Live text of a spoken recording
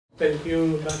Thank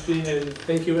you, Bakri, and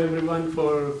thank you everyone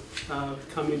for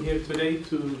coming here today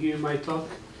to hear my talk.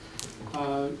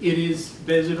 It is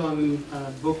based on a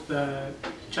book, the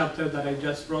chapter that I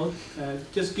just wrote.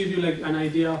 Just give you like an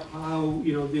idea of how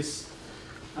this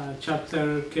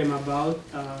chapter came about.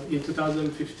 In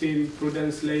 2015,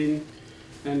 Prudence Lane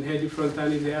and Hedy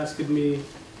Frontani, they asked me,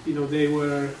 they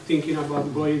were thinking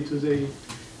about going to the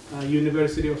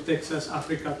University of Texas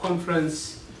Africa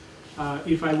Conference.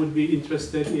 If I would be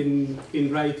interested in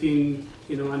writing,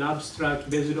 an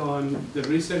abstract based on the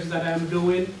research that I'm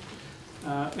doing,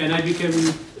 and I became,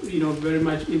 very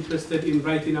much interested in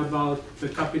writing about the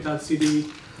capital city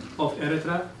of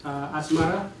Eritrea,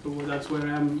 Asmara. That's where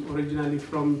I'm originally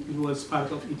from. It was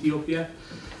part of Ethiopia,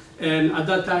 and at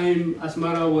that time,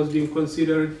 Asmara was being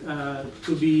considered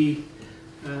to be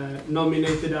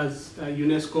nominated as a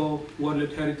UNESCO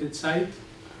World Heritage Site.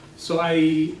 So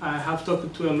I have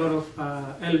talked to a lot of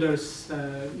elders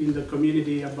in the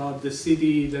community about the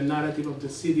city, the narrative of the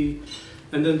city,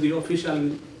 and then the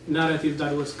official narrative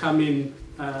that was coming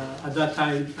at that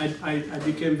time. I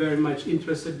became very much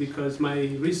interested because my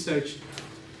research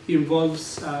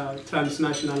involves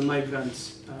transnational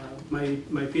migrants. My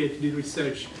PhD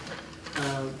research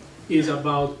is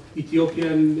about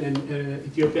Ethiopian and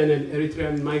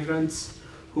Eritrean migrants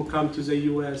who come to the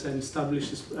US and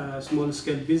establish a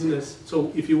small-scale business.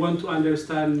 So if you want to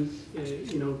understand,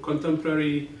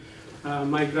 contemporary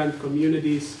migrant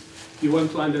communities, you want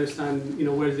to understand,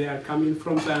 where they are coming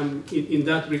from. In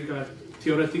that regard,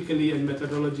 theoretically and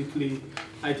methodologically,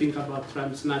 I think about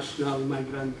transnational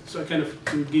migrant. So I kind of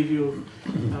to give you,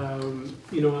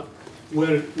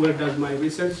 where does my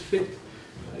research fit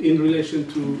in relation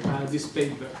to this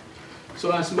paper. So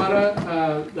Asmara,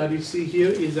 that you see here,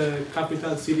 is a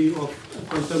capital city of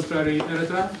contemporary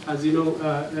Eritrea. As you know,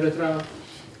 Eritrea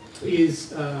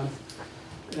is a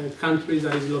country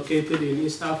that is located in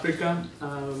East Africa,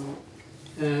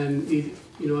 and it,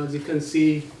 as you can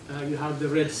see, you have the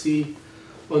Red Sea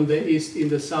on the east, in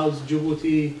the south,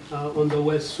 Djibouti, on the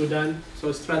west, Sudan.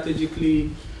 So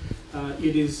strategically,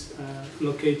 it is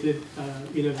located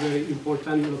in a very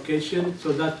important location.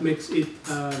 So that makes it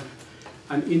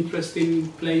an interesting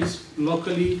place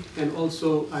locally and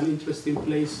also an interesting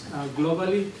place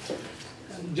globally.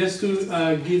 Just to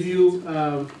give you,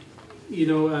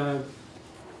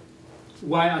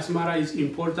 why Asmara is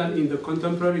important in the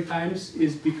contemporary times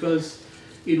is because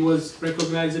it was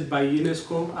recognized by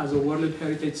UNESCO as a World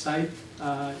Heritage Site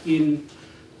in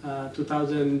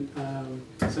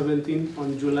 2017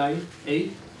 on July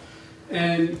 8th.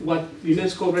 And what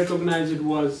UNESCO recognized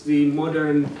was the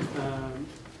modern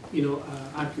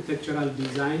architectural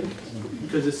design,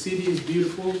 because the city is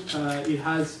beautiful. It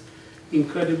has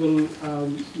incredible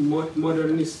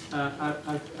modernist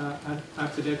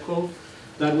art deco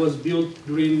that was built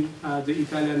during the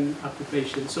Italian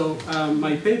occupation. So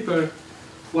my paper,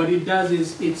 what it does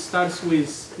is it starts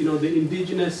with the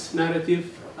indigenous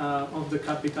narrative of the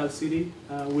capital city,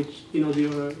 which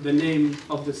the name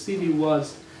of the city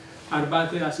was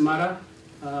Arbate Asmara,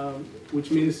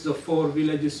 which means the 4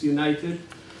 villages united.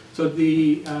 So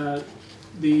the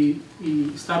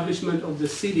establishment of the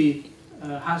city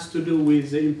has to do with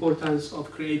the importance of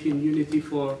creating unity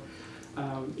for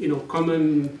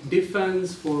common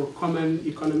defense, for common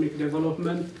economic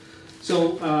development.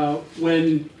 So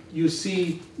when you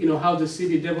see how the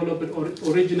city developed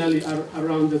originally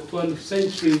around the 12th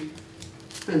century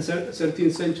and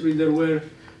 13th century, there were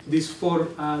these 4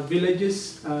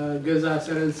 villages: Geza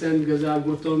Serensen, Geza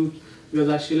Gurtum,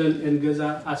 Geza Shilel, and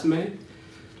Geza Asme.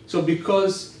 So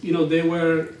because they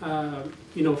were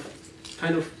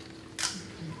kind of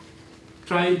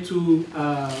trying to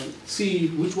see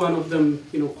which one of them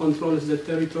controls the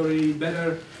territory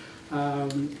better,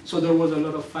 so there was a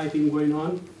lot of fighting going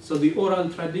on. So the oral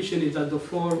tradition is that the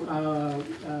 4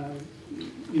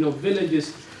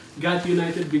 villages got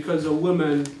united because the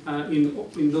women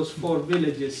in those 4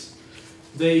 villages,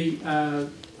 they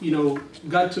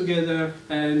got together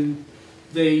and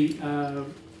they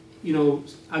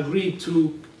agreed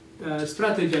to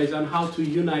strategize on how to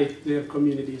unite their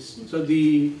communities. So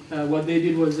what they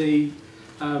did was they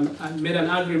made an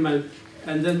agreement,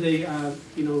 and then they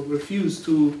refused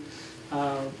to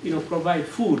provide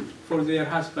food for their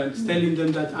husbands, telling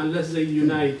them that unless they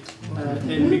unite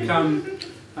and become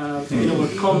a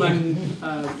common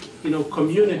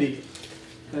community,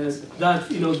 that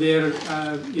their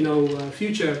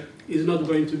future is not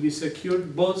going to be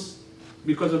secured, both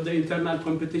because of the internal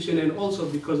competition and also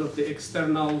because of the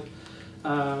external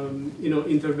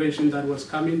intervention that was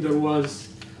coming. There was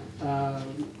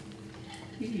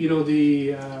you know,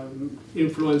 the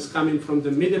influence coming from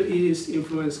the Middle East,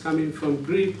 influence coming from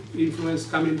Greek, influence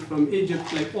coming from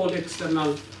Egypt, like all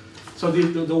external. So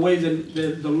the way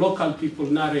the local people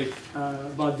narrate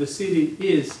about the city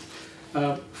is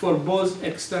for both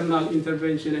external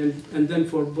intervention and then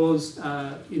for both,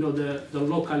 you know, the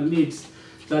local needs,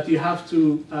 that you have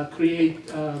to create,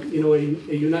 you know, a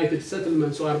united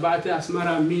settlement. So Arba'ate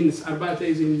Asmara means, Arba'ate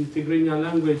is in Tigrinya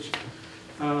language,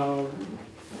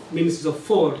 means the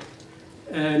four.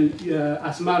 And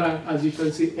Asmara, as you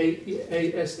can see,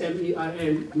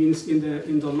 A-S-M-E-R-N, means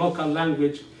in the local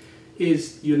language,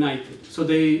 is united. So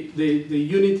the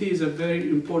unity is a very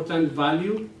important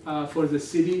value for the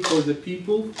city, for the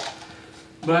people.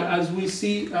 But as we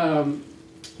see,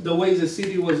 the way the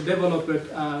city was developed,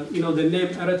 you know, the name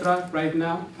Eritrea right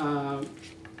now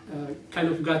kind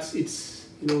of got its,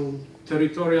 you know,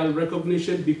 territorial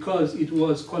recognition because it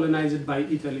was colonized by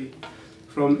Italy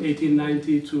from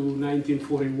 1890 to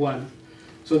 1941.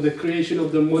 So the creation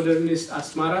of the modernist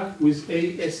Asmara with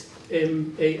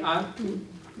A-S-M-A-R,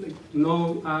 like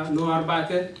no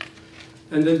Arba'ate,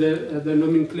 and then the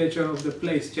nomenclature of the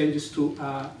place changes to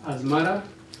Asmara.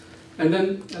 And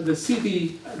then the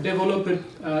city developed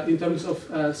in terms of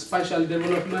spatial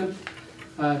development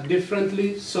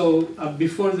differently. So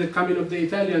before the coming of the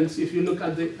Italians, if you look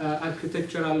at the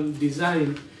architectural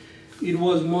design, it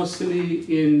was mostly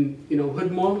in, you know,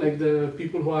 Hudmo, like the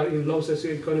people who are in low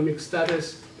socioeconomic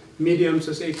status, medium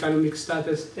socioeconomic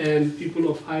status, and people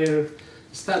of higher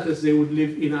status, they would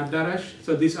live in Adarash.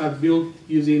 So these are built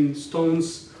using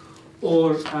stones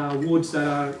or woods that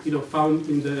are, you know, found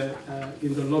in the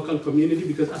local community,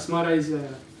 because Asmara is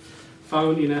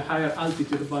found in a higher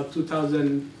altitude, about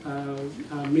 2,000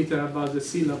 meters above the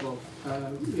sea level.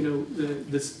 You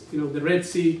know, the Red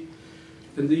Sea,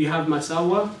 and then you have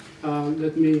Massawa.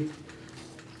 Let me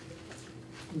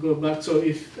go back. So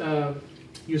if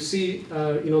you see,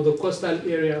 you know, the coastal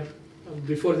area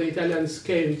before the Italians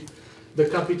came, the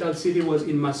capital city was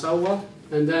in Massawa.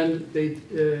 And then the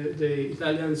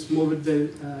Italians moved the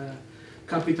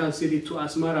capital city to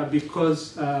Asmara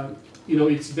because, you know,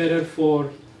 it's better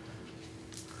for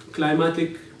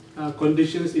climatic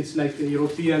conditions. It's like a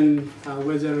European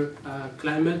weather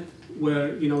climate,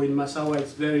 where, you know, in Massawa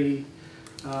it's very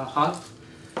hot.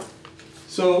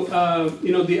 So,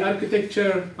 you know, the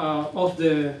architecture of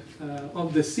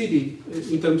the city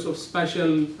in terms of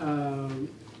spatial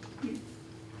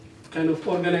kind of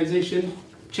organization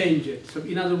change it. So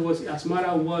in other words,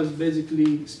 Asmara was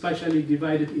basically spatially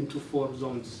divided into 4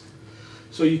 zones.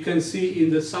 So you can see in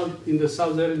the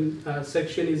southern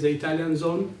section is the Italian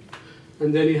zone,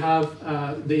 and then you have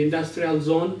the industrial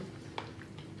zone,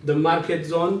 the market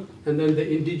zone, and then the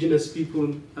indigenous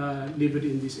people lived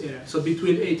in this area. So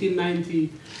between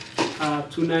 1890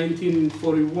 to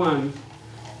 1941,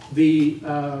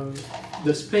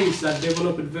 the space that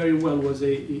developed very well was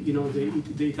you know,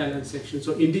 the Italian section.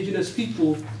 So indigenous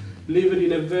people lived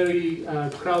in a very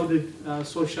crowded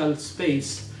social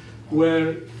space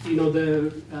where, you know,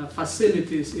 the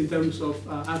facilities in terms of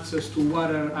access to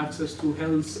water, access to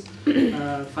health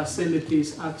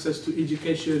facilities, access to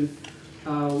education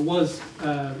was,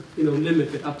 you know,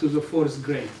 limited up to the 4th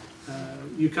grade.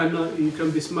 You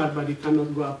can be smart, but you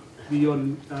cannot go up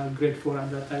beyond grade 4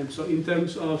 at that time. So in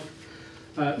terms of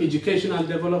educational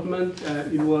development,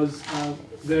 it was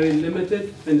very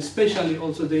limited, and especially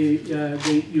also the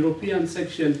European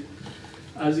section,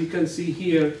 as you can see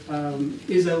here,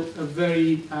 is a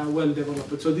very well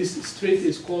developed. So this street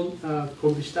is called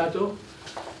Conquistato.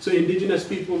 So indigenous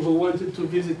people who wanted to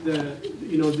visit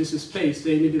this space,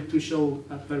 they needed to show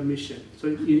permission. So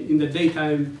in the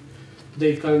daytime,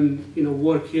 they can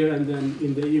work here, and then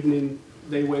in the evening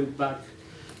they went back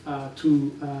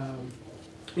to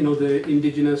the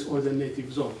indigenous or the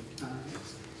native zone.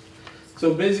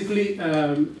 So basically,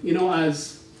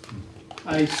 as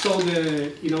I saw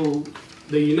the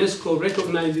UNESCO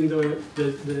recognizing the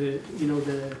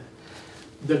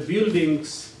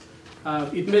buildings,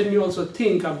 it made me also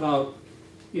think about,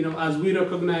 as we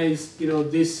recognize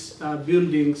these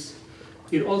buildings,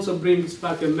 it also brings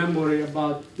back a memory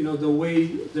about the way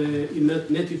the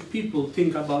native people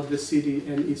think about the city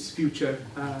and its future.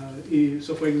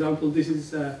 So, for example, this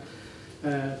is a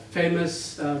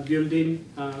famous building,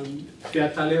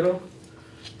 Piatalero.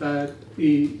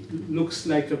 It looks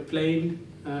like a plane,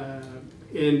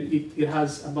 and it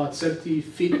has about 30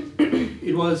 feet.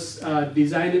 It was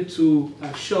designed to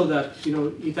show that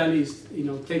Italy is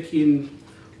taking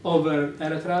over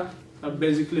Eritrea.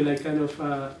 Basically like kind of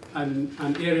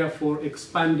an area for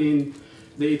expanding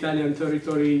the Italian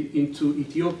territory into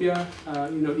Ethiopia.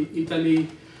 Italy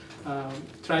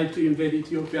tried to invade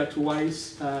Ethiopia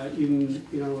twice in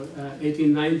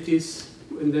 1890s,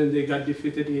 and then they got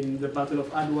defeated in the Battle of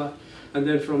Adwa, and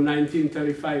then from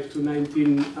 1935 to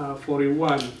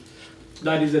 1941.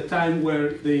 That is a time where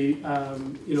the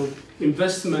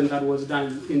investment that was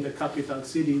done in the capital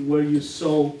city, where you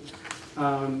saw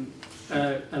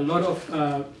a lot of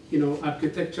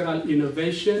architectural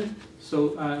innovation.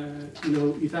 So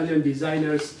Italian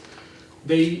designers,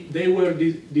 they were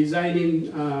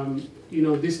designing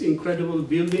these incredible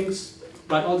buildings,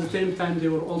 but at the same time they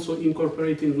were also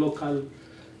incorporating local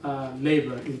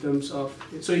labor in terms of,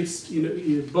 so it's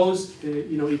both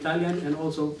Italian and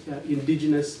also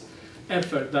indigenous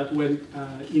effort that went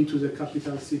into the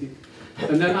capital city.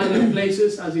 And then other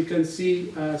places, as you can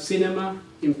see, cinema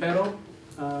in Pero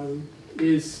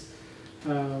is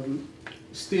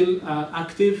still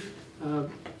active,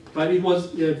 but it was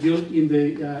built in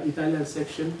the Italian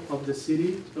section of the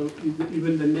city. So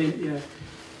even the name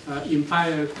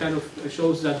Empire kind of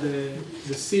shows that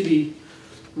the city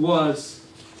was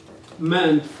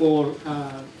meant for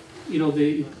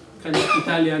the kind of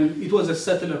Italian. It was a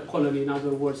settler colony, in other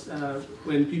words.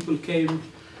 When people came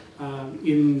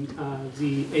in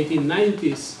the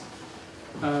 1890s,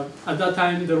 at that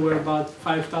time there were about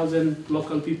 5,000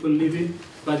 local people living,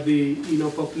 but the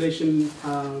population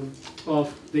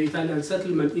of the Italian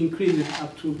settlement increased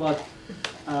up to about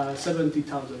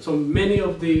 70,000. So many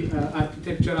of the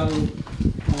architectural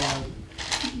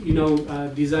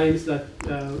designs that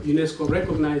UNESCO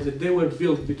recognized, that they were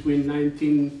built between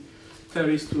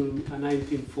 1930s to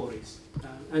 1940s.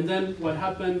 And then what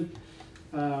happened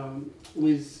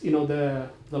with the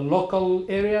local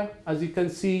area, as you can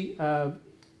see,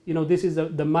 this is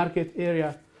the market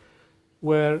area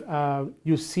where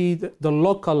you see the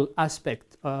local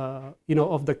aspect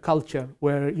of the culture,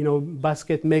 where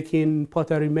basket making,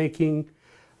 pottery making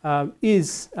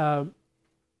is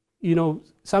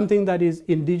something that is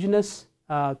indigenous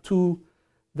to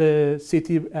the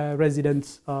city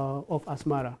residents of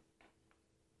Asmara.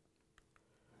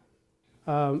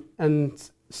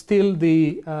 And still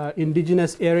the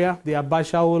indigenous area, the Abba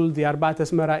Shaul, the Arbat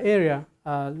Asmara area,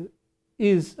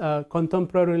 is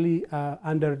contemporarily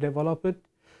underdeveloped.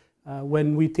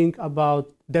 When we think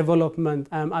about development,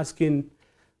 I'm asking,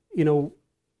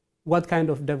 what kind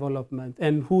of development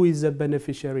and who is the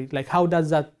beneficiary? Like, how does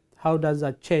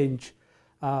that change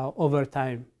over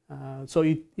time? So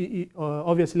it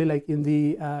obviously, like in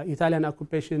the Italian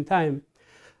occupation time,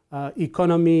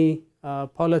 economy,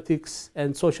 politics,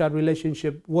 and social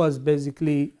relationship was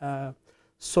basically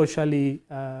socially,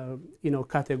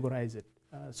 categorized.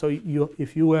 So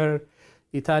if you were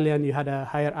Italian, you had a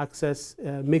higher access,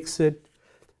 mixed.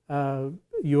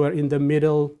 You were in the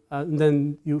middle, and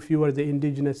then if you were the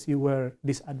indigenous, you were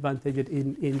disadvantaged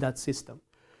in that system.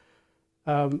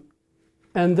 And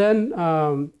then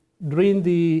during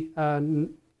the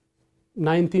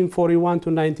 1941 to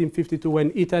 1952,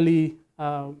 when Italy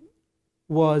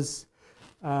was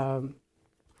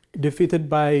defeated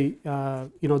by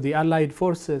the Allied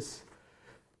forces,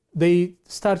 they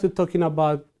started talking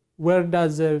about where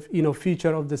does the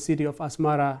future of the city of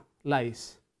Asmara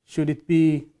lies. Should it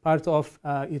be part of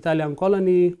Italian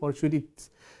colony, or should it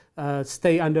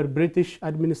stay under British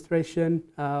administration,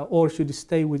 or should it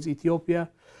stay with Ethiopia?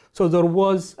 So there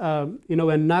was a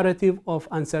narrative of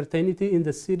uncertainty in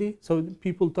the city. So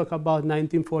people talk about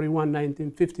 1941,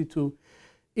 1952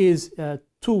 is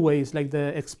two ways, like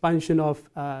the expansion of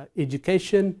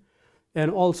education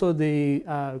and also the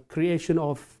creation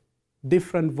of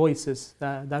different voices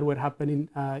that were happening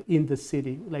in the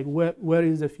city. Like where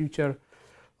is the future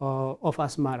of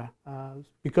Asmara?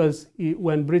 Because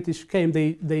when British came,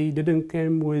 they didn't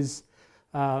come with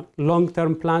a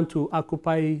long-term plan to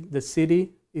occupy the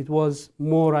city. It was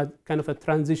more a kind of a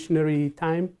transitionary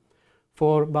time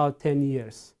for about 10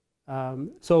 years.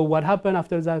 So what happened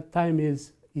after that time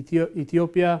is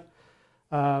Ethiopia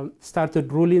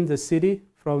started ruling the city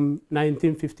from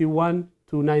 1951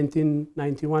 to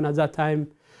 1991. At that time,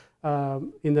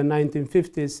 in the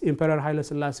 1950s, Emperor Haile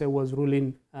Selassie was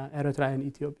ruling Eritrea and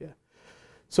Ethiopia.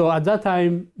 So at that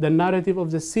time, the narrative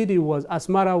of the city was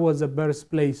Asmara was the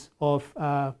birthplace of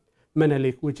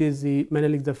Menelik, which is the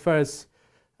Menelik I,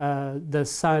 the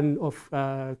son of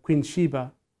Queen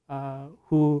Sheba,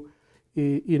 who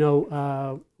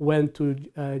went to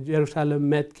Jerusalem,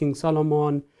 met King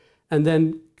Solomon, and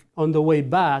then on the way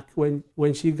back,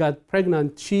 when she got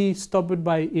pregnant, she stopped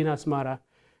by in Asmara,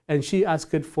 and she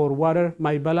asked for water,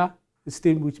 Maibala,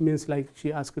 which means like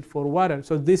she asked for water.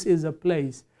 So this is a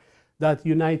place that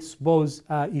unites both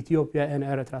Ethiopia and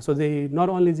Eritrea. So they not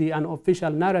only the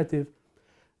unofficial narrative,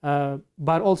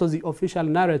 but also the official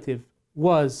narrative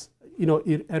was,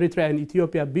 Eritrea and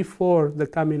Ethiopia before the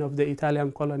coming of the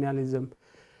Italian colonialism.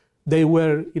 They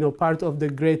were, part of the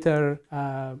greater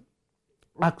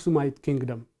Aksumite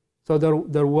kingdom. So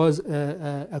there was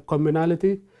a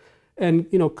communality, and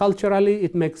culturally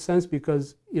it makes sense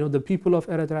because the people of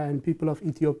Eritrea and people of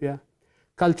Ethiopia,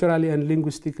 culturally and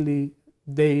linguistically,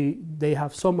 they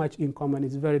have so much in common.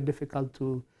 It's very difficult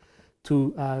to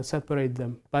separate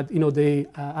them. But the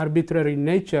arbitrary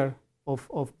nature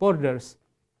of borders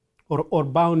or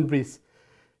boundaries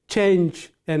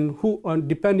change, and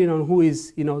depending on who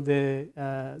is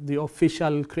the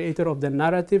official creator of the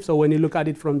narrative. So when you look at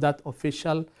it from that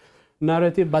official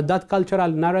narrative, but that cultural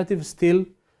narrative still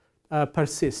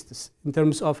persists in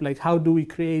terms of like how do we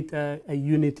create a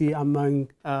unity among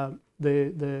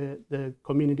the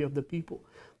community of the people.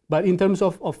 But in terms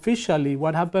of officially,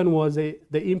 what happened was the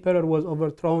emperor was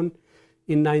overthrown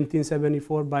in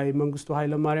 1974 by Mengistu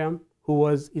Haile Mariam, who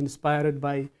was inspired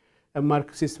by a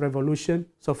Marxist revolution.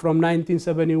 So from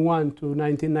 1971 to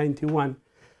 1991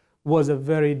 was a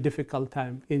very difficult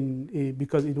time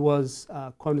because it was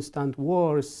constant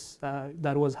wars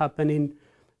that was happening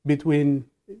between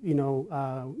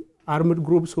armed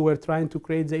groups who were trying to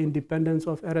create the independence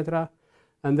of Eritrea,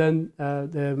 and then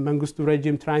the Mengistu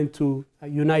regime trying to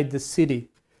unite the city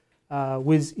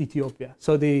with Ethiopia.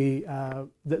 So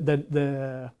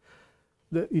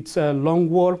it's a long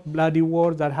war, bloody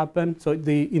war that happened. So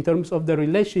in terms of the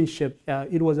relationship,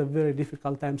 it was a very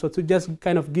difficult time. So to just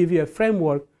kind of give you a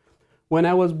framework, when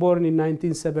I was born in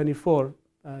 1974,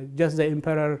 just the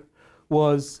emperor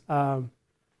was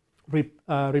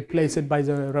replaced by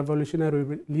the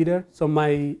revolutionary leader. So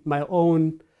my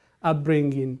own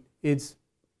upbringing,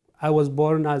 I was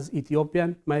born as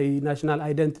Ethiopian. My national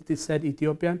identity said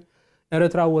Ethiopian.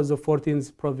 Eritrea was the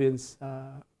 14th province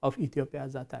of Ethiopia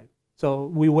at that time. So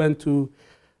we went to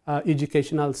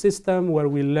educational system where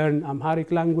we learned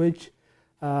Amharic language,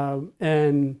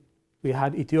 and we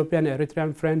had Ethiopian,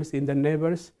 Eritrean friends in the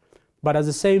neighbors. But at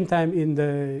the same time, in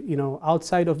the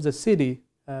outside of the city,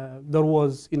 there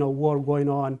was war going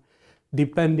on,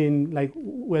 depending like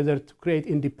whether to create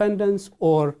independence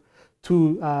or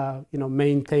to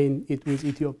maintain it with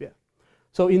Ethiopia.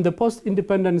 So in the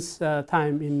post-independence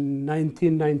time in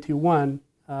 1991,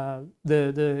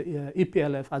 the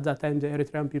EPLF, at that time the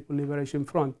Eritrean People Liberation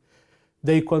Front,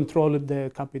 they controlled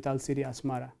the capital city,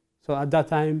 Asmara. So at that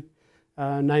time,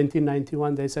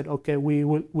 1991, they said, okay,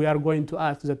 we are going to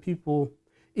ask the people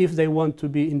if they want to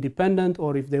be independent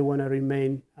or if they want to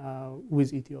remain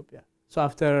with Ethiopia. So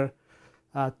after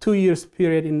 2 years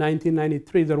period in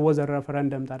 1993, there was a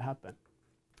referendum that happened.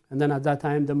 And then at that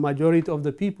time, the majority of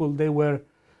the people, they were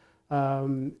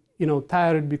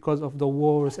tired because of the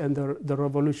wars and the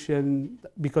revolution,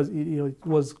 because it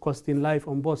was costing life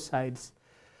on both sides.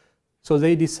 So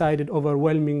they decided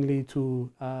overwhelmingly to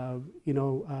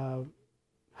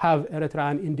have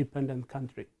Eritrea an independent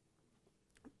country.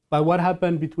 But what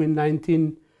happened between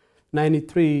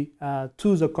 1993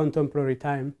 to the contemporary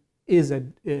time is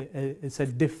it's a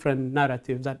different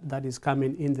narrative that is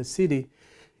coming in the city.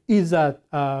 Is that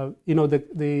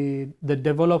the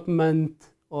development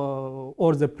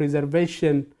or the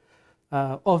preservation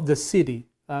of the city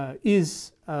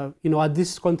is at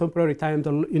this contemporary time,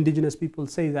 the indigenous people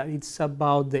say that it's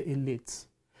about the elites.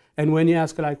 And when you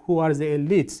ask like who are the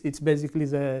elites, it's basically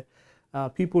the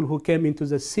people who came into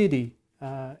the city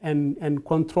and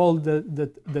controlled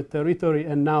the territory,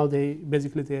 and now they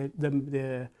basically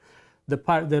the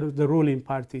ruling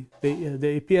party,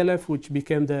 the EPLF, which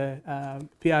became the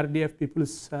PRDF,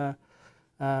 People's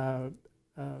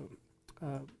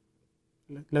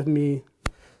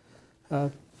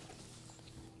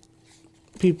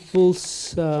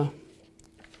People's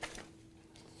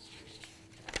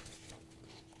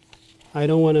I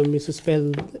don't want to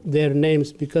misspell their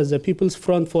names, because the People's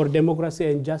Front for Democracy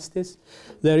and Justice,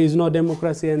 there is no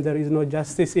democracy and there is no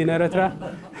justice in Eritrea.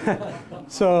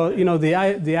 So,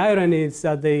 the irony is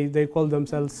that they call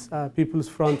themselves People's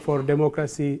Front for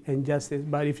Democracy and Justice.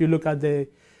 But if you look at the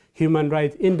Human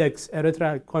Rights Index,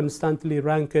 Eritrea constantly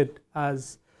ranked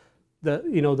as the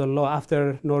law.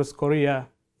 After North Korea,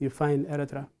 you find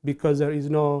Eritrea, because there is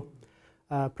no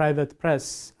private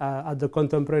press at the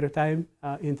contemporary time.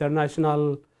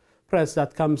 International press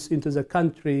that comes into the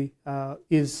country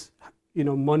is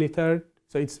monitored.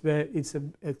 So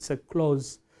it's a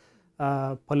closed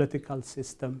political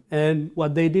system. And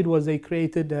what they did was they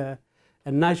created a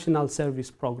national service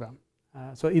program.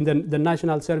 So in the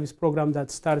national service program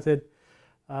that started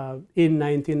in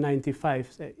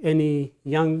 1995, any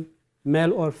young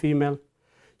male or female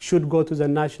should go to the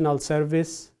national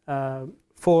service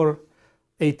for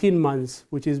 18 months,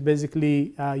 which is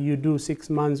basically you do 6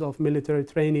 months of military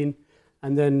training,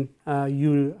 and then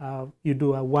you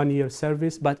do a 1-year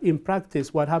service. But in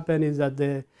practice, what happened is that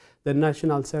the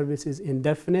national service is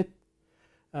indefinite,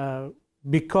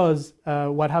 because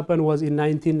what happened was in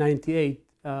 1998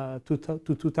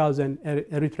 to 2000,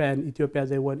 Eritrea and Ethiopia,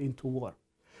 they went into war.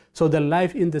 So the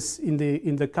life in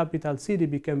the capital city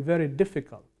became very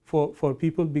difficult for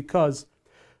people, because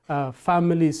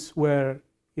families were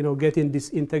getting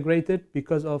disintegrated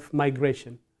because of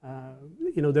migration.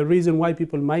 The reason why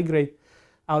people migrate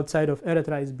outside of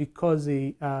Eritrea is because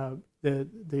the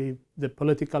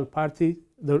political party,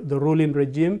 the ruling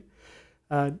regime,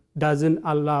 doesn't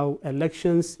allow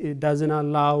elections, it doesn't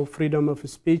allow freedom of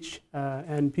speech,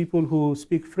 and people who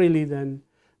speak freely, then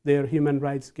their human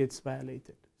rights gets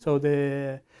violated. So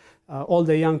all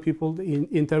the young people,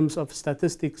 in terms of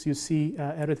statistics, you see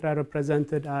Eritrea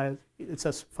represented as, it's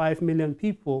as 5 million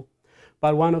people,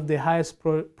 but one of the highest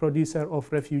producer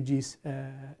of refugees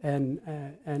and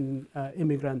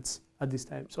immigrants at this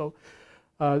time. So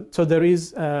there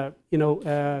is, a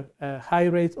high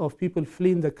rate of people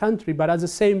fleeing the country, but at the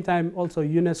same time, also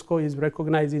UNESCO is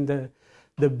recognizing the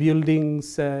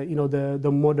buildings,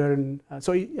 the modern.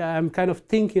 So I'm kind of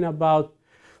thinking about,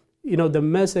 the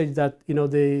message that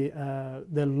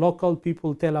the local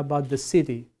people tell about the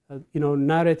city,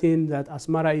 narrating that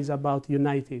Asmara is about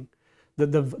uniting,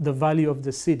 the value of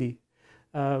the city.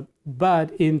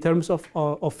 But in terms of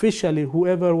officially,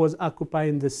 whoever was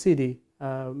occupying the city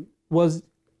was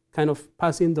kind of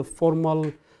passing the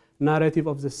formal narrative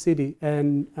of the city.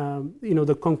 And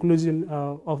the conclusion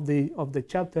of the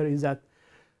chapter is that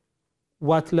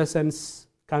what lessons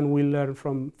can we learn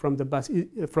from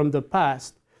the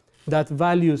past that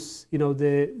values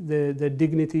the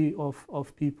dignity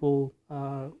of people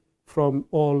from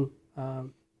all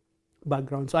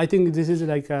backgrounds. So I think this is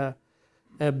like a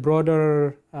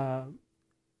broader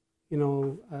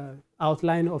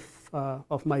outline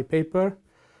of my paper.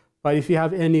 But if you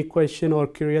have any question or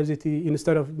curiosity,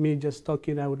 instead of me just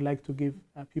talking, I would like to give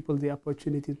people the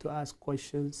opportunity to ask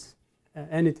questions,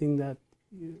 anything that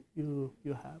you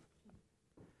have.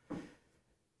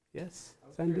 Yes,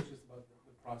 Sandy? I was curious just about the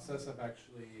process of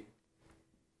actually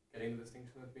getting the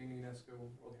distinction of being a UNESCO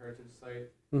World Heritage Site.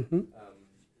 Mm-hmm.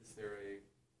 Is there a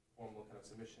formal kind of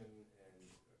submission, and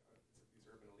these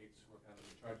urban elites who are kind of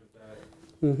in charge of that?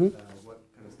 Mm-hmm. What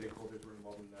kind of stakeholders were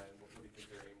involved in that, and what do you think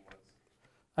their aim was?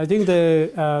 I think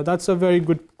that's a very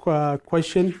good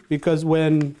question, because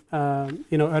when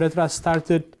Eritrea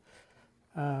started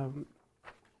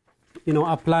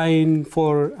applying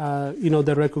for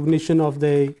the recognition of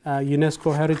the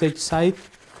UNESCO Heritage Site,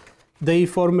 they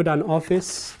formed an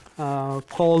office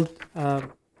called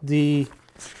the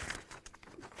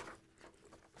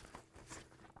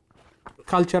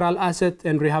Cultural Asset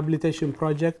and Rehabilitation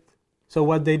Project. So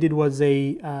what they did was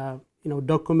they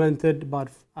documented about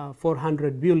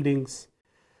 400 buildings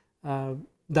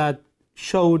that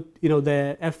showed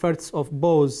the efforts of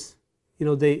both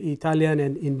the Italian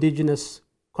and indigenous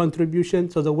contribution.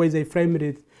 So the way they framed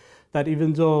it, that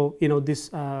even though these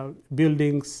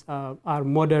buildings are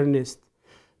modernist,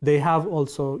 they have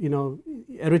also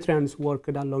Eritreans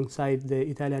worked alongside the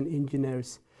Italian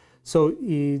engineers. So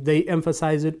they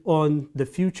emphasize it on the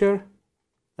future,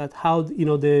 that how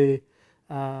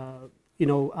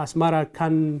Asmara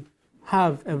can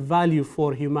have a value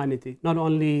for humanity, not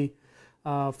only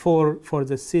for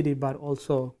the city, but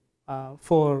also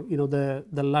for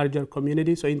the larger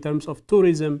community. So in terms of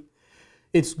tourism,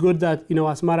 it's good that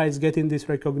Asmara is getting this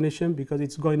recognition, because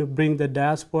it's going to bring the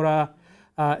diaspora.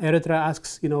 Eritrea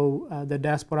asks the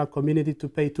diaspora community to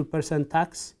pay 2%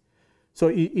 tax. So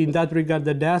in that regard,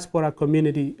 the diaspora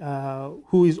community,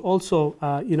 who is also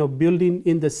building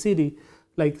in the city,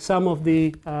 like some of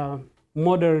the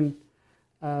modern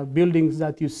buildings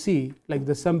that you see, like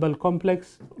the Sembel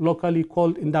complex, locally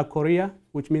called Inda-Korea,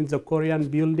 which means the Korean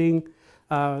building.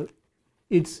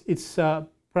 It's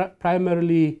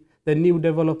primarily, the new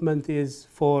development is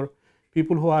for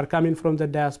people who are coming from the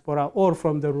diaspora or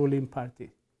from the ruling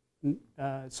party.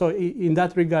 So in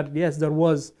that regard, yes, there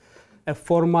was a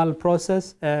formal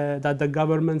process that the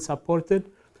government supported,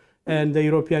 and the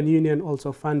European Union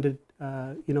also funded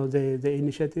the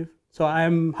initiative. So I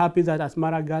am happy that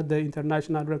Asmara got the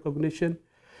international recognition,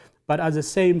 but at the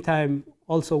same time,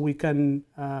 also we can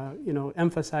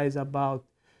emphasize about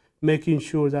making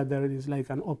sure that there is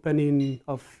like an opening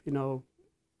of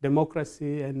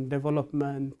democracy and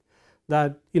development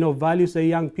that values the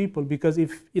young people, because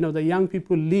if the young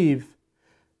people leave,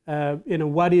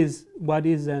 what is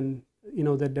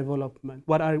the development?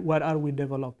 What are we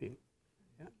developing?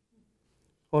 Yeah.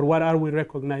 or what are we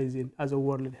recognizing as a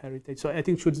world heritage? So I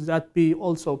think should that be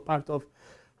also part of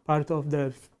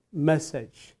the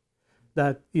message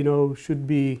that should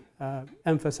be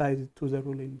emphasized to the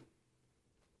ruling.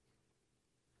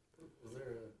 Was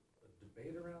there a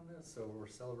debate around this? So we're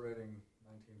celebrating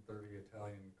 1930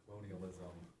 Italian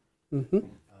colonialism. Mm-hmm.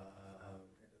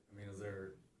 I mean, is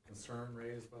there concern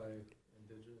raised by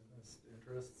indigenous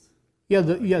interests?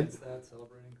 Against that,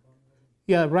 celebrating colonialism?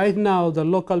 Yeah, right now the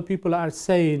local people are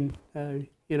saying,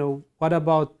 what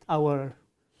about our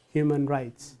human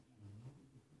rights?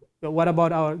 What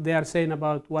about they are saying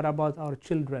about what about our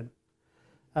children?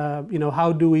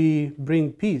 How do we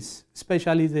bring peace?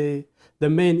 Especially the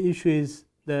main issue is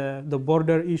the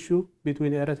border issue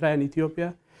between Eritrea and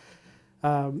Ethiopia.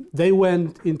 They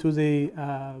went into the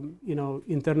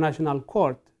international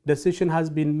court. Decision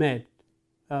has been made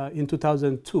in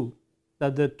 2002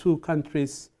 that the two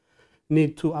countries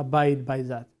need to abide by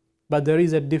that. But there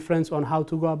is a difference on how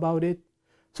to go about it.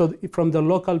 So from the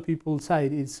local people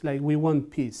side, it's like we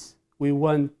want peace. We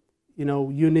want,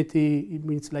 unity. It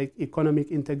means like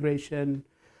economic integration,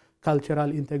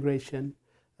 cultural integration.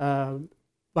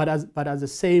 But at the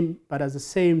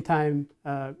same time,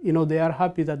 they are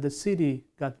happy that the city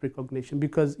got recognition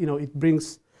because it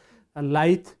brings a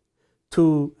light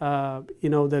to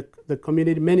the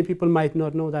community. Many people might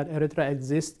not know that Eritrea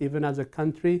exists even as a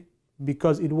country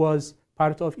because it was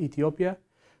part of Ethiopia.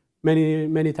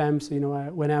 Many times,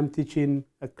 when I'm teaching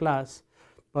a class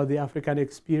about the African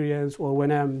experience, or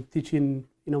when I'm teaching,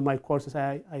 my courses,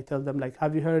 I tell them like,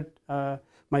 have you heard,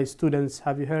 my students,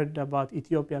 have you heard about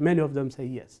Ethiopia? Many of them say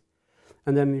yes.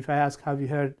 And then if I ask, have you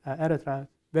heard Eritrea?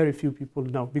 Very few people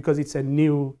know because it's a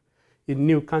new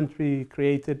country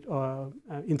created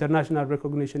international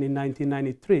recognition in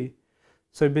 1993.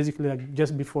 So basically like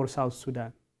just before South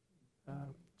Sudan.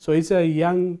 So it's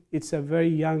a very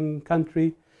young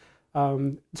country.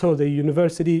 So the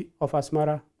University of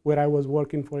Asmara, where I was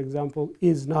working, for example,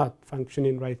 is not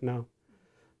functioning right now.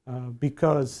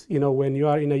 Because when you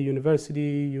are in a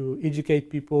university, you educate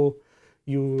people,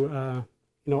 you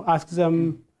ask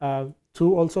them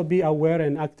to also be aware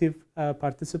and active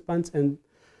participants, and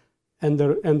then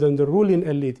the ruling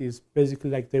elite is basically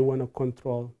like they want to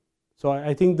control. So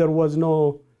I think there was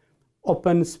no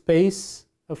open space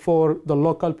for the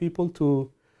local people to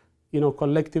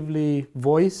collectively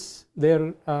voice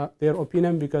their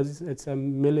opinion because it's a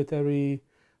military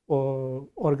or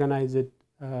organized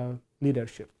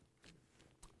leadership.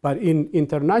 But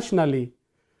internationally,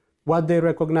 what they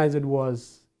recognized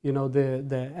was,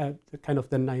 the kind of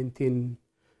the 1930s,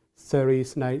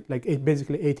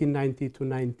 basically 1890 to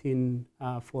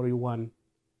 1941,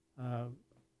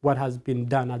 what has been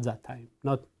done at that time,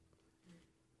 not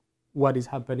what is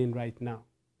happening right now.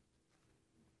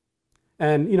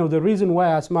 And the reason why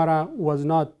Asmara was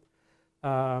not,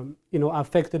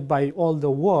 affected by all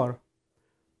the war,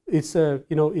 it's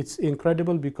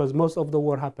incredible because most of the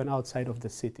war happened outside of the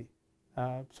city.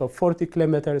 So 40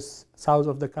 kilometers south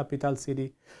of the capital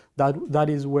city, that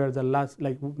is where the last,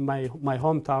 like my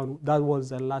hometown, that was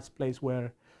the last place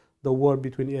where the war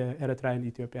between Eritrea and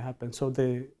Ethiopia happened. So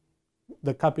the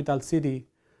capital city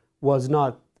was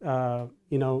not,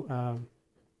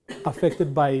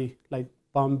 affected by like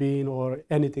bombing or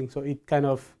anything. So it kind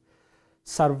of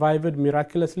survived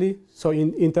miraculously. So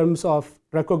in terms of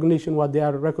recognition, what they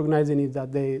are recognizing is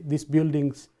that these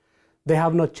buildings, they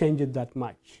have not changed that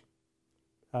much.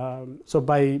 So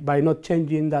by not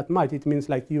changing that much, it means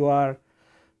like you are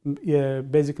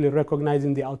basically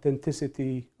recognizing the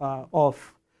authenticity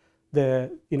of the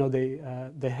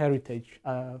heritage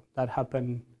that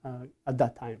happened at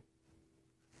that time.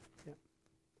 Yeah.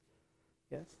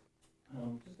 Yes.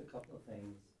 Just a couple of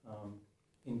things.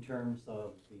 In terms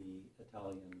of the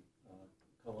Italian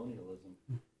colonialism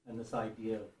and this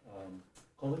idea of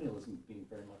colonialism being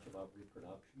very much about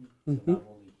reproduction, so not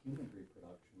only human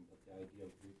reproduction, but the idea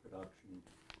of reproduction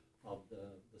of the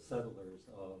settlers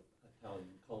of Italian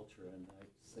culture, and I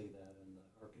say that in the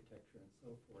architecture and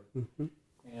so forth.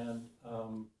 And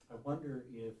I wonder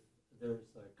if there's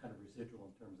a kind of residual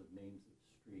in terms of names of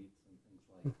streets and things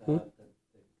like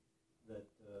that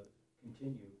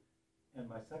continue. And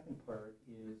my second part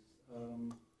is,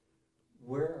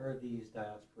 where are these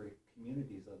diasporic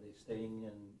communities? Are they staying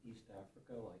in East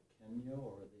Africa like Kenya,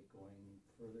 or are they going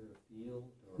further afield?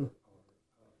 Or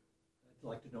I'd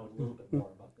like to know a little bit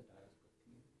more about the diasporic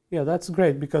community. Yeah, that's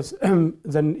great because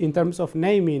then in terms of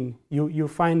naming, you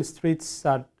find streets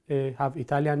that have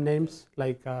Italian names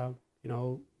like,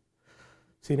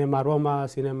 Cinema Roma,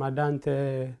 Cinema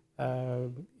Dante,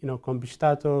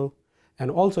 Combistato. And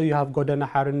also you have Godana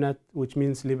Harnett, which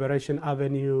means Liberation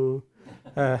Avenue.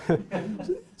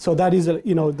 So that is,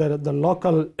 the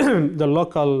local, the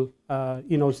local,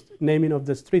 naming of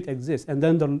the street exists. And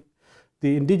then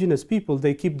the indigenous people,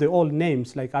 they keep the old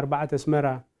names like Arba'at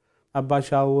Asmara, Abba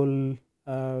Shaul,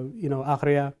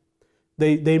 Akhriya.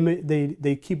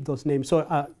 They keep those names.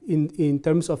 So in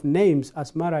terms of names,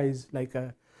 Asmara is like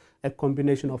a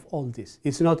combination of all this.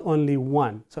 It's not only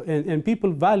one. So and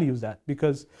people value that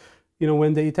because,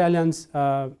 when the Italians,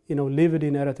 lived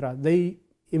in Eritrea, they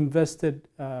invested,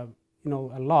 a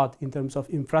lot in terms of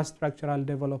infrastructural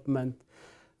development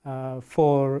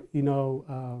for,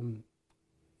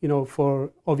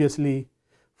 for obviously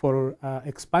for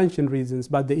expansion reasons.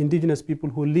 But the indigenous people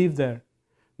who live there,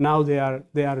 now they are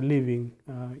living,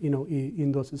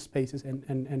 in those spaces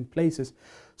and places.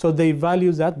 So they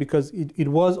value that because it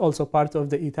was also part of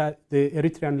the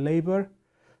Eritrean labor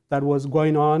that was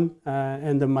going on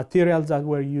and the materials that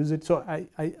were used. So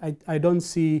I don't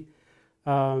see,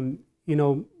 kind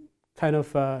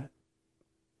of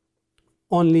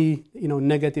only,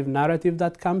 negative narrative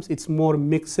that comes. It's more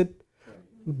mixed,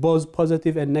 both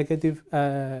positive and negative,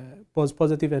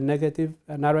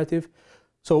 narrative.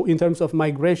 So in terms of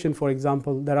migration, for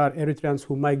example, there are Eritreans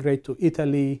who migrate to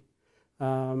Italy,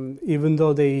 even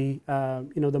though they,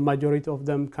 the majority of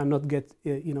them cannot get,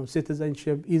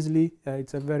 citizenship easily.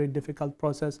 It's a very difficult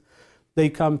process. They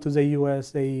come to the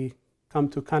US, they come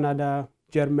to Canada,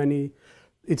 Germany.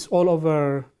 It's all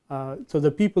over. So the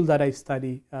people that I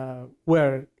study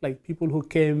were like people who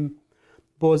came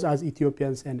both as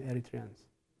Ethiopians and Eritreans.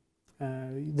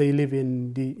 They live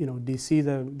in DC,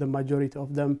 the majority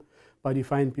of them. But you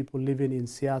find people living in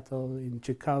Seattle, in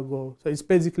Chicago. So it's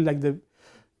basically like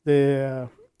the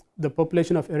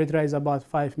population of Eritrea is about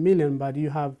 5 million, but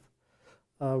you have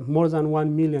more than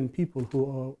 1 million people who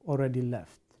are already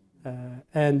left.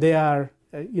 And they are,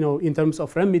 in terms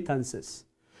of remittances,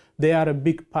 they are a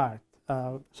big part.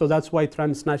 So that's why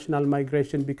transnational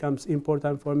migration becomes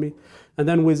important for me. And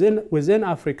then within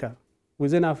Africa,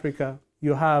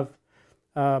 you have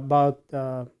about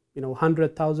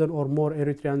 100,000 or more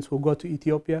Eritreans who go to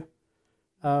Ethiopia.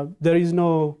 There is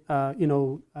no,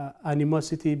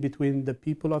 animosity between the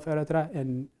people of Eritrea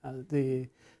and the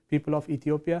people of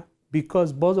Ethiopia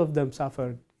because both of them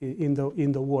suffered in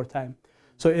the wartime.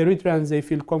 So Eritreans, they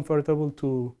feel comfortable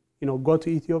to, go to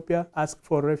Ethiopia, ask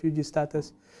for refugee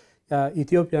status.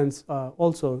 Ethiopians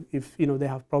also, if they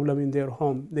have problem in their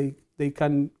home, they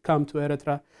can come to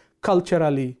Eritrea.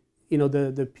 Culturally,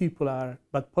 the people are,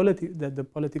 but the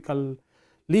political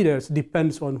leaders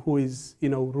depends on who is,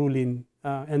 ruling.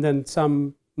 And then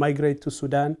some migrate to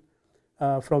Sudan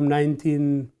from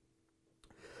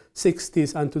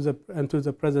 1960s unto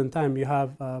the present time. You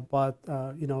have about,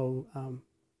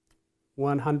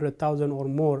 100,000 or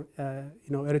more,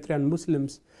 Eritrean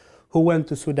Muslims who went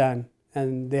to Sudan,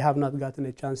 and they have not gotten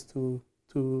a chance to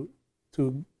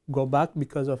go back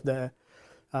because of the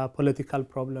political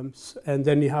problems. And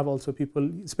then you have also people,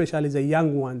 especially the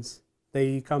young ones,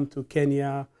 they come to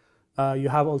Kenya. You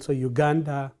have also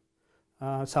Uganda,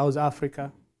 South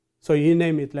Africa. So you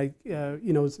name it, like,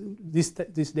 these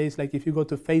days, like if you go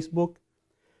to Facebook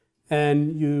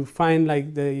and you find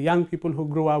like the young people who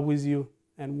grew up with you,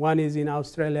 and one is in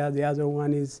Australia, the other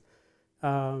one is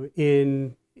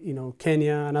in,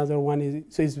 Kenya, another one is,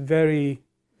 so it's very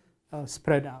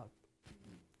spread out.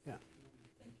 Yeah.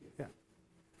 Thank you. Yeah.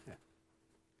 Yeah.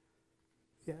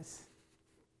 Yes.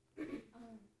 I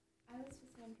was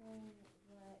just wondering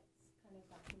what kind of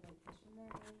documentation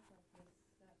there is of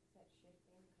this that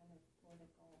shifting kind of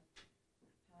political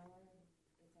power.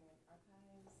 Is there an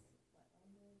archives? What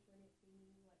language would it be?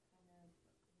 What kind of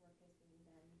work is being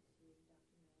done to document the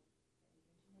indigenous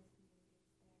communities there?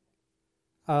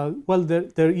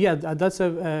 That's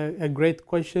a great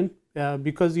question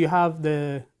because you have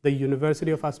the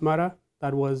University of Asmara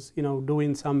that was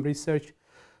doing some research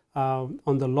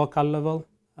on the local level.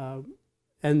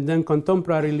 And then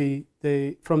contemporarily,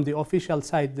 from the official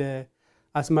side, the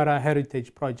Asmara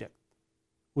Heritage Project,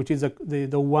 which is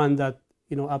the one that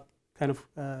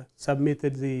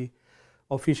submitted the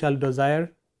official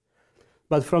desire.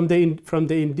 But from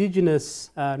the indigenous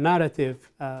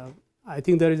narrative, I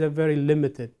think there is a very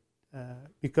limited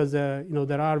because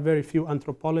there are very few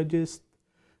anthropologists,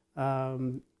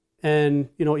 and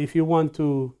if you want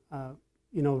to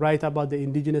write about the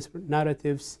indigenous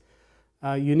narratives.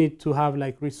 You need to have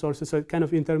like resources. So kind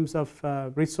of in terms of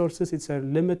resources, it's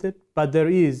limited, but there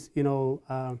is,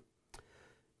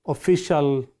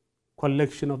 official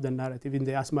collection of the narrative in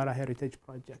the Asmara Heritage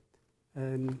Project.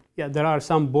 And yeah, there are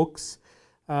some books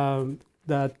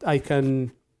that I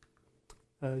can,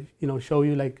 show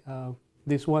you, like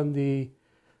this one, the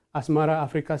Asmara,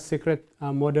 Africa's Secret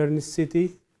Modernist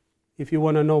City. If you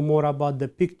want to know more about the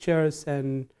pictures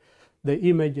and the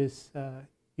images,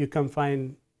 you can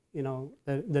find,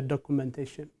 the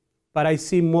documentation. But I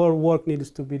see more work needs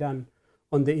to be done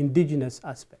on the indigenous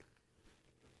aspect.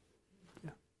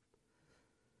 Yeah.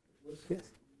 Yes.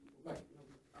 Right.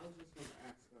 I was just going to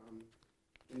ask,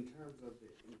 in terms of the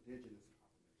indigenous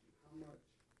population, how much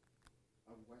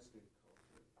of Western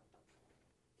culture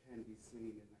can be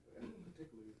seen in that, and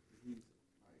particularly music?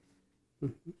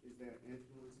 Like, is there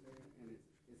influence there, and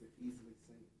is it easily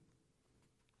seen?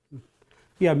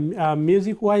 Yeah,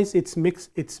 music-wise, it's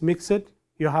mixed.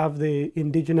 You have the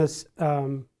indigenous,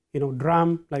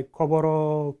 drum like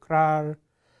koboro, krar,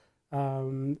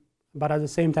 but at the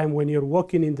same time, when you're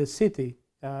walking in the city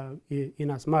in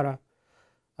Asmara,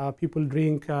 people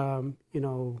drink,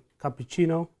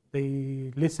 cappuccino.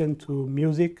 They listen to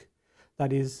music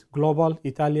that is global,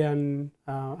 Italian,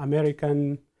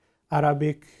 American,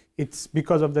 Arabic. It's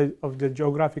because of the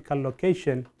geographical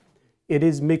location. It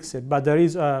is mixed, but there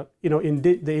is, the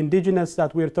indigenous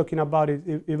that we're talking about,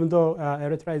 even though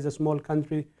Eritrea is a small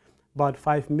country, about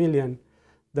 5 million,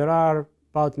 there are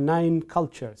about 9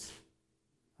 cultures.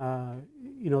 All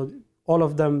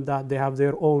of them that they have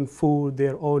their own food,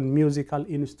 their own musical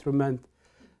instrument.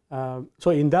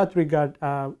 So in that regard,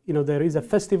 there is a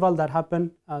festival that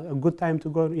happened. A good time to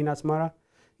go in Asmara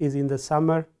is in the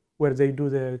summer, where they do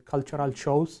the cultural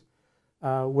shows.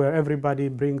 Where everybody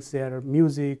brings their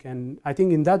music, and I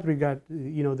think in that regard,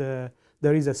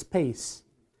 there is a space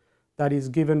that is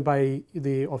given by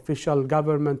the official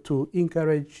government to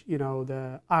encourage,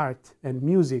 the art and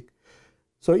music.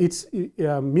 So it's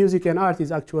music and art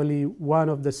is actually one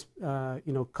of the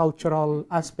cultural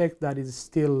aspects that is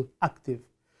still active,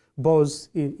 both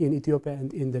in Ethiopia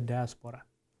and in the diaspora.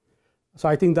 So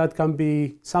I think that can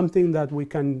be something that we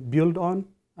can build on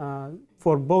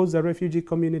for both the refugee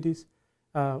communities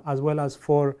as well as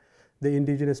for the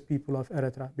indigenous people of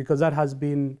Eritrea, because that has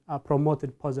been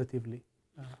promoted positively.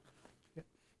 I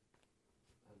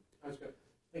was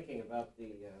thinking about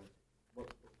the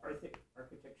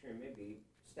architecture and maybe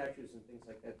statues and things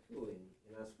like that too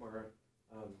in Asmara,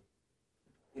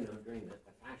 during the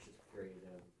fascist period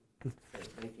of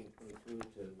 1922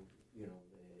 to,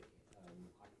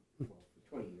 for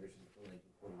 20 years until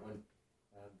 1941.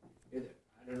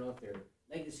 I don't know if there are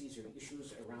legacies or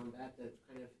issues around that's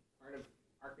kind of part of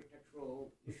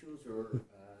architectural issues, or in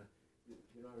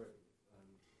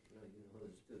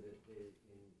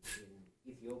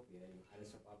Ethiopia, in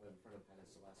Addis Ababa, in front of Haile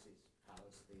Selassie's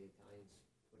palace, the Italians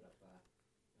put up a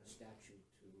statue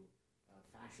to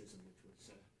fascism, which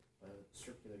was a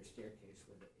circular staircase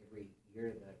where every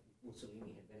year that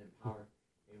Mussolini had been in power,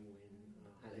 and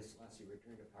when Haile Selassie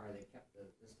returned to power, they kept the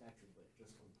statue, but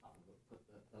just on top of it put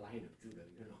the Lion of Judah,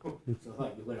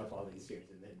 So you went up all these years,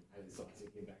 and then Haile Selassie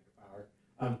came back to power.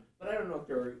 But I don't know if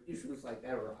there are issues like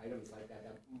that or items like that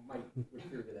that might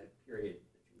refer to that period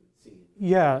that you would see.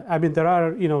 Yeah, I mean, there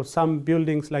are, some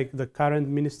buildings like the current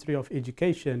Ministry of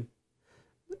Education,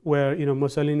 where,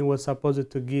 Mussolini was supposed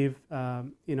to give,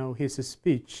 his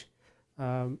speech.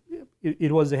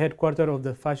 It was the headquarters of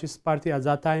the fascist party at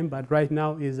that time, but right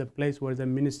now is a place where the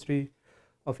Ministry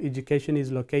of Education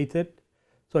is located.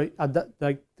 So at that,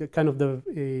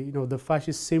 the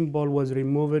fascist symbol was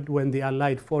removed when the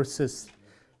Allied forces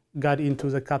got into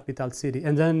the capital city.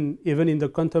 And then even in the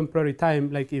contemporary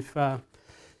time, like if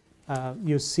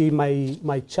you see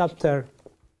my chapter,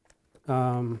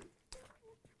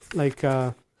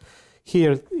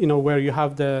 here, where you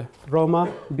have the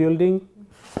Roma building,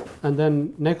 and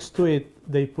then next to it,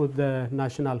 they put the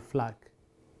national flag.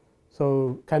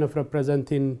 So kind of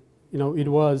representing, it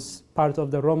was part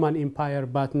of the Roman Empire,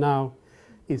 but now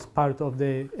it's part of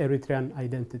the Eritrean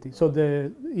identity. So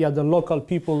the local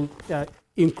people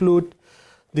include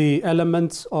the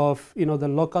elements of, the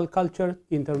local culture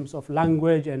in terms of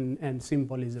language and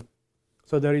symbolism.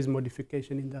 So there is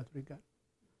modification in that regard.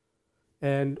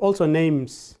 And also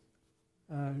names,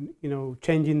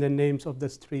 changing the names of the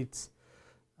streets,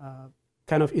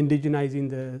 kind of indigenizing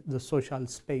the social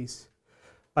space.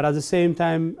 But at the same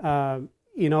time,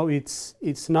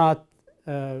 it's not,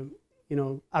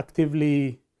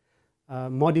 actively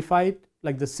modified.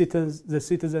 Like the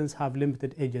citizens have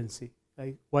limited agency.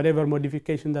 Like whatever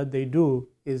modification that they do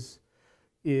is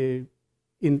in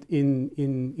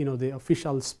the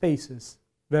official spaces,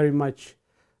 very much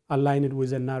aligned with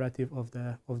the narrative of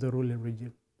the ruling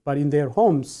regime. But in their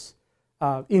homes,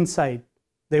 inside,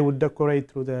 they would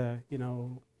decorate through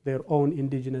their own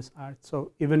indigenous art.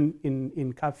 So even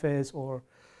in cafes or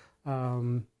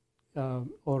in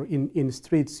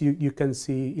streets, you can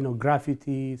see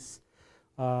graffitis,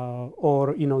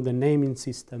 or the naming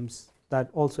systems that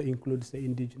also includes the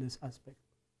indigenous aspect.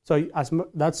 So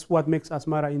that's what makes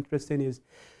Asmara interesting, is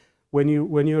when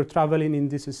you're traveling in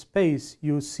this space,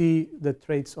 you see the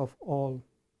traits of all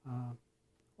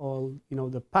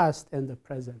the past and the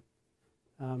present,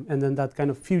 and then that kind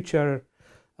of future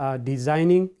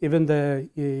designing. Even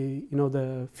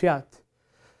the Fiat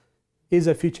is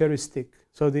a futuristic.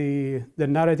 So the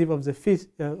narrative of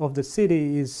the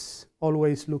city is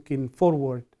always looking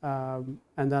forward, and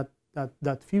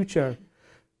that future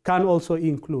can also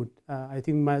include. I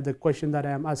think the question that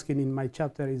I am asking in my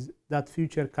chapter is that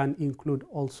future can include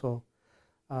also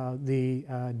the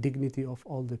dignity of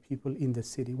all the people in the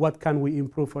city. What can we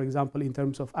improve, for example, in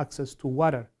terms of access to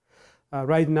water?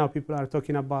 Right now, people are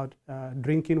talking about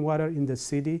drinking water in the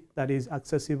city that is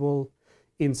accessible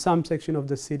in some section of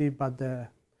the city, but the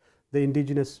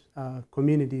indigenous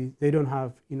community, they don't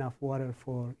have enough water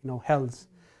for health.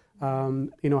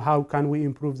 How can we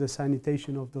improve the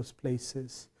sanitation of those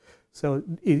places? So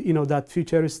that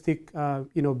futuristic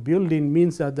building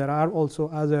means that there are also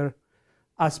other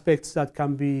aspects that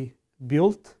can be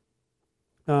built.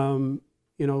 The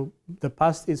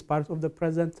past is part of the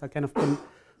present. I kind of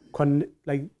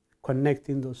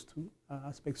connecting those two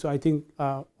aspects. So I think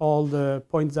all the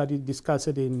points that you discussed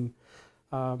in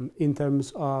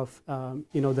terms of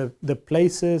the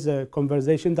places, the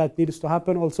conversation that needs to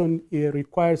happen, also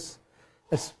requires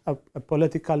a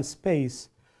political space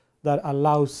that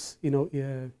allows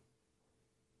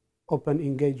open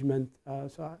engagement.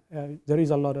 So there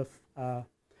is a lot of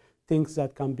things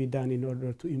that can be done in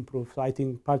order to improve. So I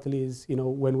think partly is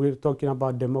when we're talking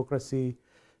about democracy,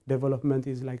 development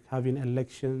is like having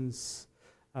elections,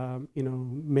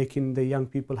 making the young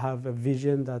people have a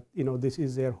vision that this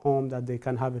is their home, that they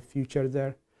can have a future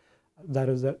there,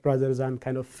 rather than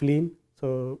kind of fleeing.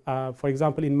 So for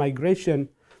example, in migration,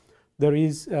 there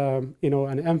is an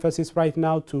emphasis right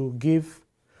now to give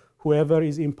whoever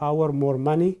is in power more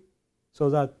money so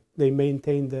that they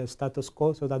maintain the status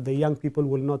quo, so that the young people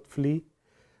will not flee.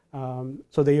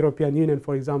 So the European Union,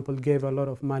 for example, gave a lot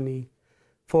of money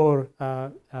for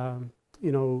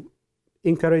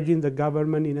encouraging the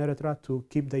government in Eritrea to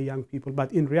keep the young people.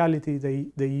 But in reality,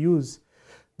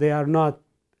 they are not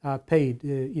paid.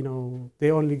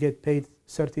 They only get paid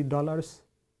 $30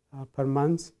 per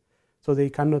month. So they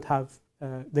cannot have,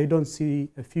 they don't see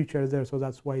a future there, so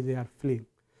that's why they are fleeing.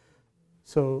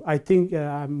 So I think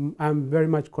I'm very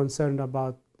much concerned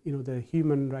about the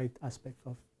human right aspect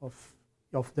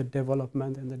of the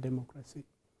development and the democracy,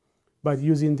 but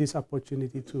using this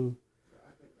opportunity to.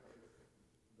 I think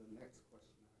the next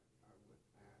question I would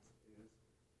ask is,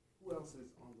 who else is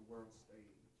on the world stage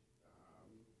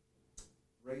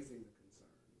raising the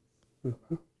concerns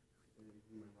about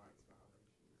human rights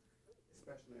violations,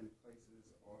 especially in places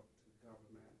or to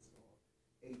governments or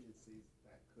agencies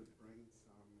that could bring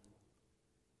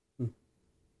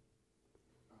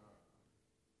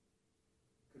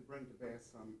to bear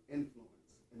some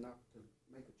influence enough to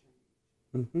make a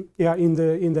change? Yeah, in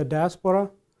the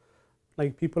diaspora,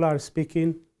 like people are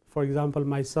speaking. For example,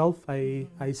 myself, I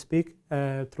speak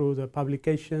through the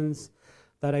publications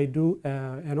that I do,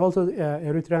 and also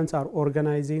Eritreans are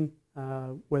organizing,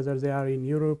 whether they are in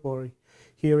Europe or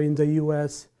here in the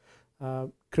US,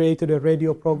 created a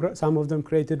radio program. Some of them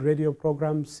created radio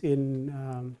programs in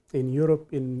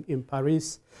Europe, in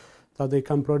Paris, so they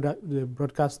can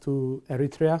broadcast to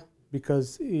Eritrea,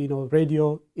 because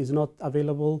radio is not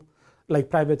available, like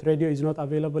private radio is not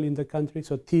available in the country.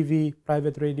 So TV,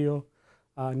 private radio,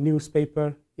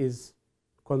 newspaper is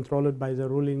controlled by the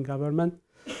ruling government.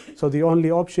 So the only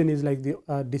option is like the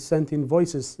dissenting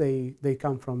voices. They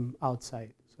come from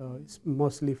outside. So it's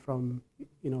mostly from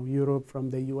Europe, from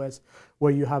the US,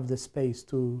 where you have the space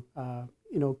to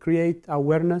create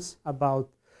awareness about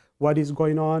what is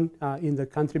going on in the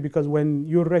country. Because when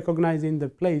you're recognizing the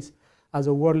place as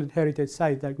a World Heritage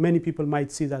Site, like many people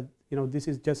might see that this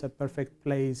is just a perfect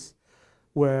place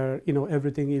where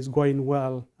everything is going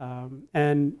well.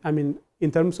 And I mean,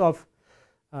 in terms of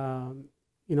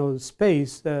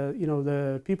space,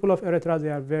 the people of Eritrea, they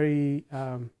are very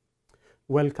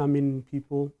welcoming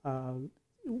people.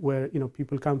 Where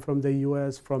people come from the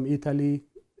US, from Italy,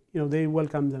 they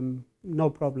welcome them, no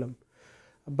problem.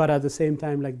 But at the same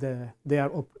time, like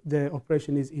the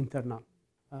operation is internal.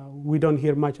 We don't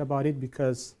hear much about it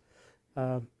because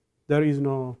there is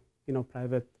no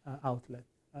private outlet.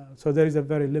 So there is a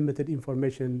very limited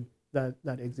information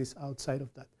that exists outside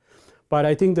of that. But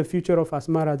I think the future of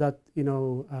Asmara, that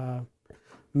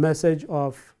message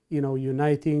of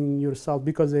uniting yourself,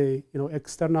 because the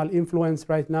external influence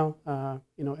right now,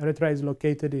 Eritrea is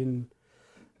located in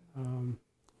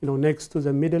next to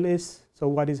the Middle East. So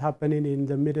what is happening in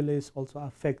the Middle East also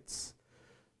affects.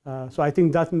 So I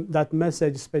think that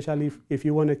message, especially if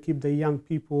you want to keep the young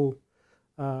people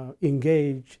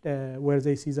engaged, where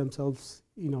they see themselves,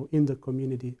 in the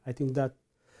community, I think that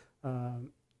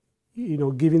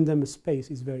giving them a space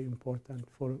is very important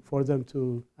for them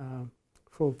to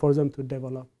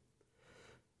develop.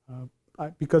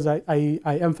 Because I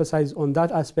emphasize on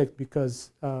that aspect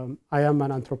because I am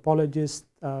an anthropologist,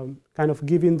 kind of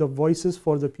giving the voices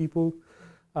for the people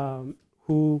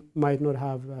who might not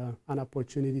have an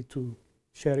opportunity to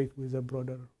share it with the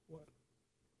broader world.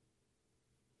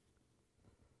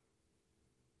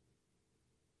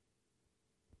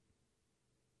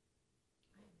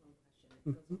 I have one question that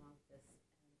goes along with this.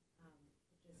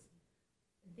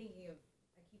 I'm thinking of,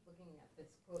 I keep looking at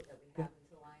this quote that we have,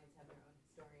 until lions have their own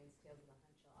historians, tales of the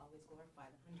hunt shall always glorify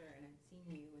the hunter, and I'm seeing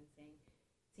you and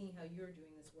seeing how you're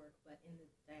doing this work, but in the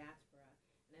diaspora,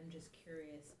 and I'm just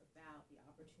curious about the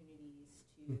opportunities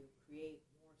to create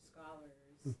more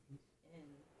scholars in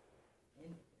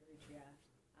Eritrea,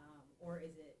 or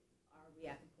are we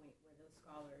at the point where those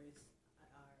scholars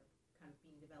are kind of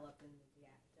being developed in the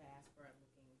diaspora,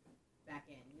 looking back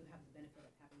in? You have the benefit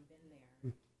of having been there,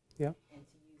 and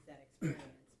to use that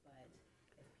experience,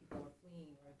 but if people are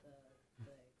fleeing or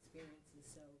the experience is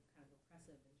so kind of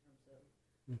oppressive in terms of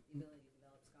the ability to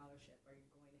develop scholarship, are you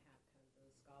going to have kind of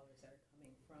those scholars that are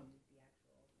coming from the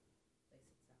actual place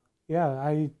itself?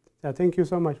 Yeah, thank you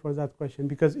so much for that question,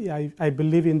 because I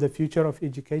believe in the future of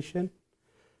education.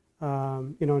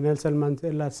 Nelson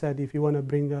Mandela said, if you want to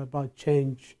bring about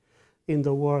change in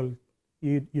the world,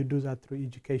 you do that through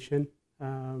education.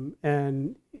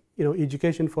 And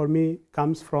education for me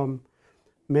comes from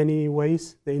many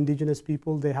ways. The indigenous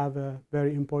people, they have a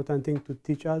very important thing to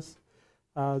teach us.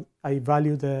 I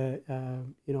value the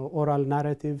oral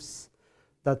narratives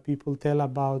that people tell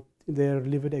about their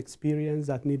lived experience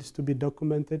that needs to be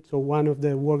documented. So one of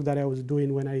the work that I was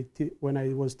doing when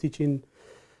I was teaching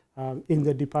in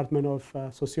the Department of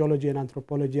Sociology and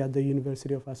Anthropology at the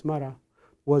University of Asmara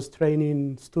was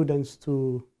training students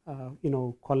to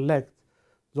collect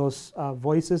those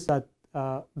voices that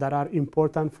are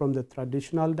important from the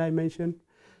traditional dimension.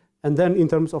 And then in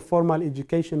terms of formal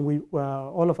education,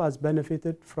 all of us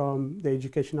benefited from the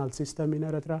educational system in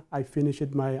Eritrea. I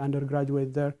finished my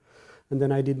undergraduate there, and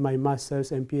then I did my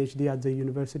master's and PhD at the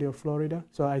University of Florida.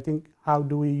 So I think, how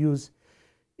do we use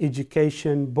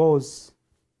education both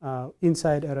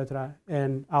inside Eritrea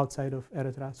and outside of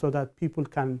Eritrea so that people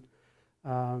can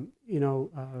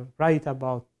write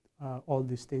about all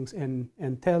these things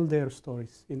and tell their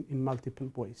stories in multiple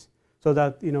ways, so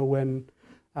that when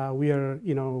we are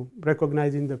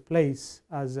recognizing the place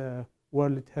as a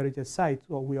World Heritage Site,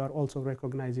 well, we are also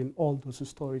recognizing all those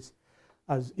stories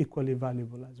as equally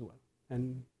valuable as well,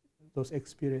 and those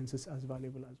experiences as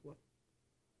valuable as well.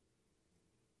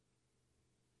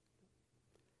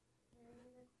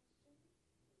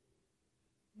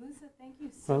 Mussa, thank you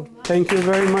so much. Thank you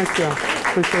very much.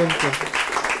 Appreciate it.